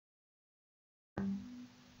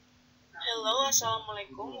Hello,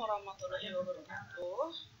 Assalamualaikum warahmatullahi wabarakatuh.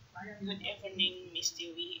 Good evening, Miss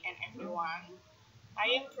Dewi and everyone. I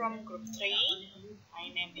am from Group 3. My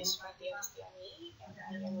name is Fatia Astiani and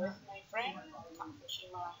I am with my friend Kak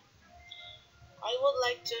Fushima. I would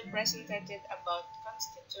like to present it about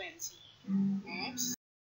constituency. Next,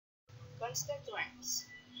 constituents.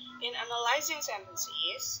 In analyzing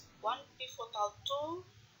sentences, one pivotal tool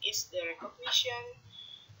is the recognition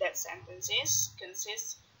that sentences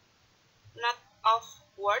consist not of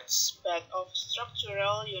words but of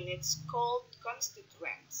structural units called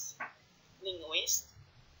constituents. Linguists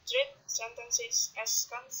treat sentences as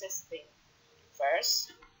consisting.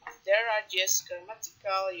 First, there are just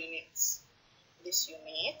grammatical units. These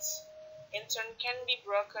units, in turn, can be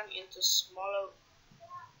broken into smaller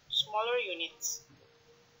units,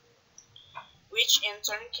 which in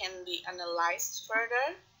turn can be analyzed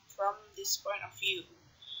further from this point of view.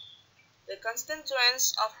 The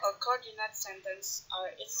constituents of a coordinate sentence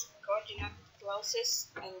are its coordinate clauses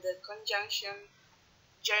and the conjunction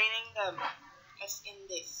joining them, as in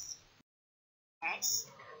this. Next,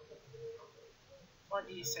 for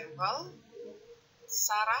the example,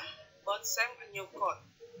 Sarah bought Sam a new coat.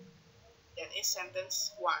 That is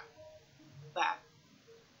sentence 1. But,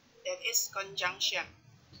 that is conjunction.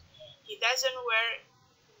 He doesn't wear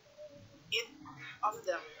it of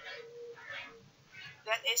them.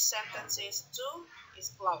 That is sentences 2 is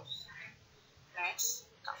clause. Next,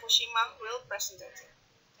 Kak Fushima will present it.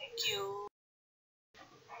 Thank you.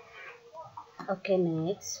 Okay,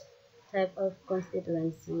 next, type of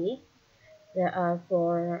constituency. There are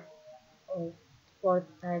four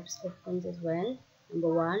types of constituents. Number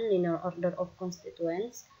 1, linear order of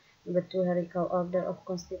constituents. Number 2, hierarchical order of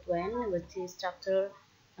constituent. Number 3, structure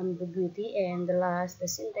ambiguity, and the last, the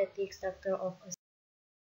synthetic structure of a.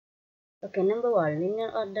 Okay, number 1,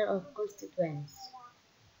 linear order of constituents.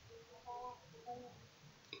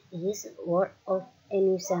 Is word of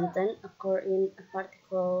any sentence occur in a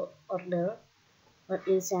particular order, or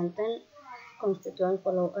in sentence constituents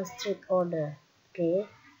follow a strict order. Okay,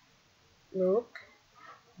 look,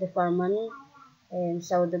 the farmer and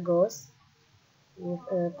saw the ghost. If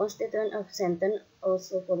a constituent of sentence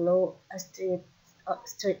also follow a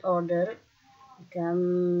strict order,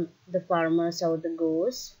 become the farmer saw the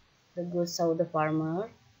ghost saw the farmer,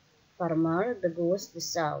 the ghost the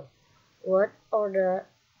sow. Word order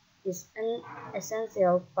is an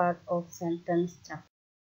essential part of sentence structure.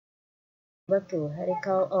 Number 2,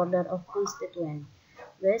 hierarchical order of constituent.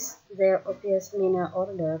 With their obvious linear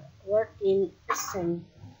order, words in a sentence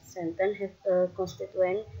have a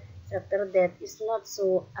constituent structure that is not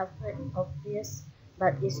so obvious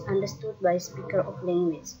but is understood by speaker of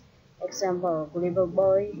language. Example, gullible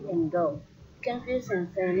boy and girl. You can view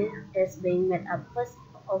sentence as being made up first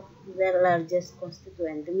of their largest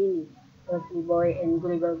constituent, the meaning, lovely boy and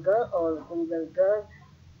gullible girl, or gullible girl,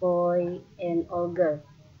 boy and all girl.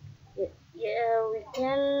 Yeah, we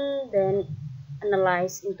can then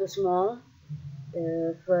analyze into small.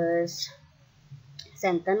 The first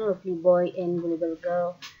sentence, lovely boy and gullible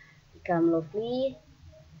girl, become lovely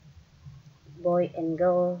boy and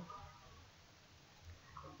girl.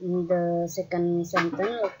 In the second sentence,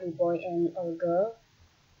 lovely boy and all girl,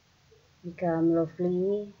 become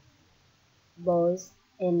lovely boys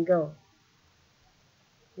and girl.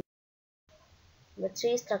 Number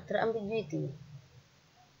 3, structure ambiguity.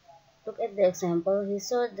 Look at the example. He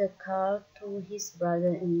sold the car to his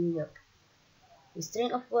brother in New York. The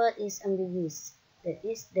string of words is ambiguous. That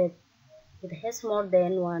is, that it has more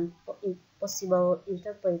than one possible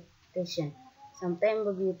interpretation. Sometimes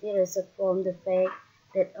ambiguity results from the fact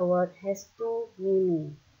that a word has two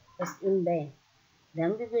meanings, as in bank. The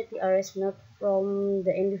ambiguity arises not from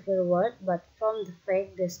the individual word, but from the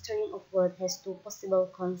fact the string of words has two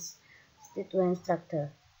possible constituent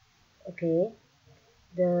structures. Okay.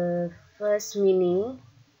 The first meaning,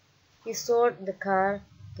 he sold the car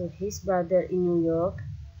to his brother in New York.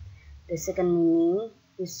 The second meaning,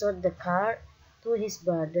 he sold the car to his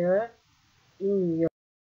brother in New York.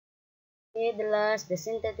 Okay, the last, the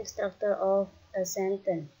synthetic structure of a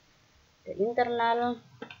sentence. The internal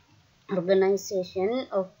organization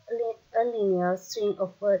of a linear string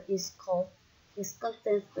of words is called its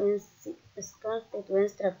constituent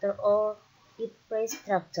structure or its phrase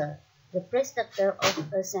structure. The phrase structure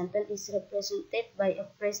of a sentence is represented by a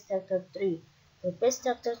phrase structure tree. The phrase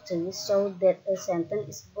structure tree shows that a sentence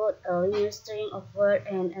is both a linear string of words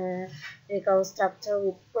and a hierarchical structure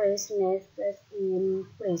with phrase nested in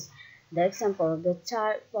phrase. The example, the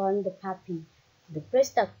child found the puppy. The phrase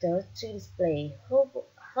structure tree displays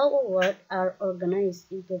how words are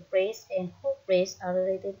organized into phrase and how phrases are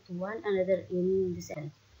related to one another in the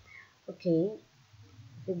sentence. Okay,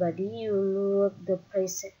 everybody, you look the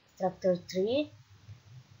phrase structure tree.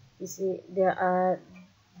 You see there are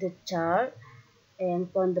the chart and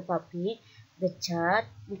upon the puppy, the chart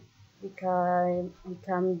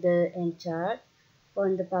become the end chart.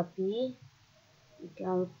 Upon the puppy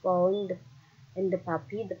become found and the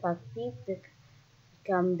puppy become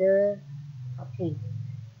the puppy.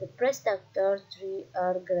 The press structure tree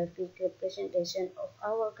are graphic representation of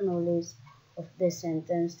our knowledge of the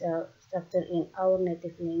sentence structure in our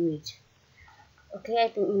native language. Okay, I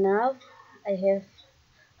think enough. I have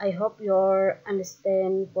I hope you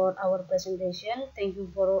understand for our presentation. Thank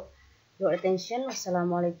you for your attention.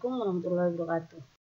 Wassalamualaikum warahmatullahi wabarakatuh.